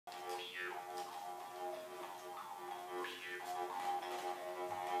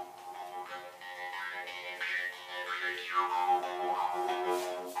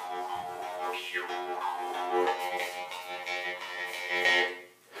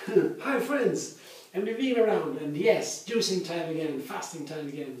Hi friends, and we've been around, and yes, juicing time again, fasting time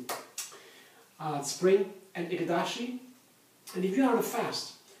again. It's spring and Ikadashi, and if you're on a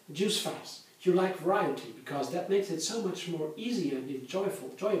fast, juice fast, you like variety because that makes it so much more easy and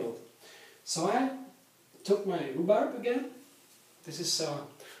enjoyable. So I took my rhubarb again. This is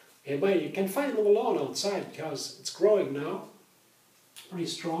you can find it on the lawn outside because it's growing now. Pretty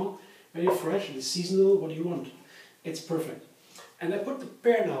strong, very fresh, and it's seasonal. What do you want? It's perfect. And I put the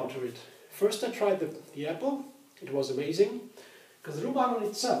pear now to it. First I tried the apple. It was amazing because the rhubarb on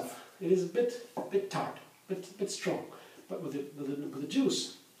itself, it is a bit tart, bit strong. But with the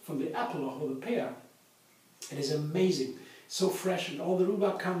juice from the apple or the pear, it is amazing. So fresh, and all the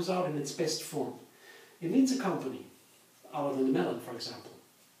rhubarb comes out in its best form. It needs a company, other than the melon, for example.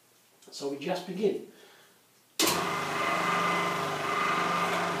 So we just begin.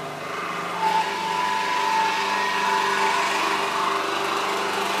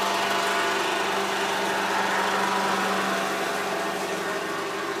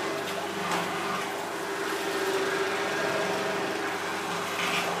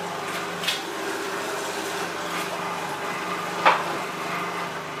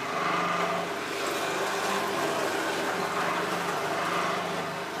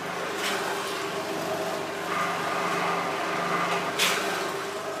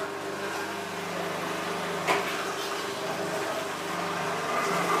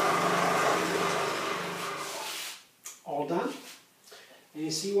 All done, and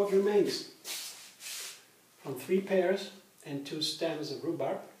you see what remains from 3 pears and 2 stems of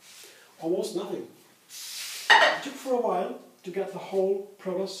rhubarb. Almost nothing. It took for a while to get the whole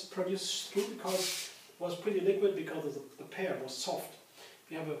produce through because it was pretty liquid because the pear was soft.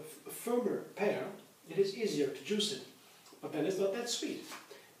 If you have a firmer pear, it is easier to juice it, but then it's not that sweet.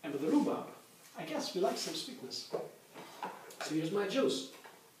 And with the rhubarb, I guess we like some sweetness. So here's my juice.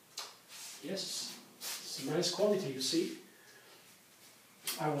 Yes. It's a nice quality, you see.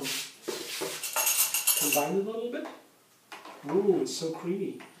 I will combine it a little bit. Ooh, it's so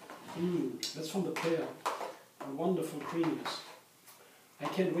creamy. That's from the pear. A wonderful creaminess. I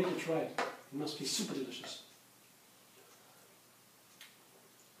can't wait to try it. It must be super delicious.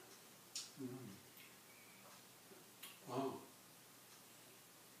 Wow.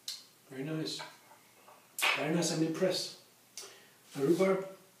 Very nice. Very nice, I'm impressed. The rhubarb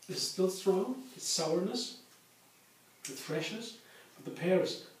is still strong, its sourness, its freshness, but the pear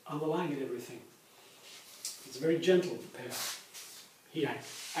is underlying it everything. It's very gentle, the pear. Here,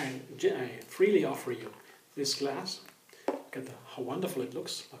 I freely offer you this glass. Look at how wonderful it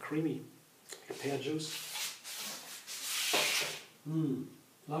looks, how creamy, like a pear juice.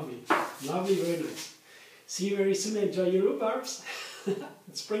 Lovely, lovely, very nice. See you very soon, enjoy your rhubarbs.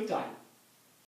 It's springtime.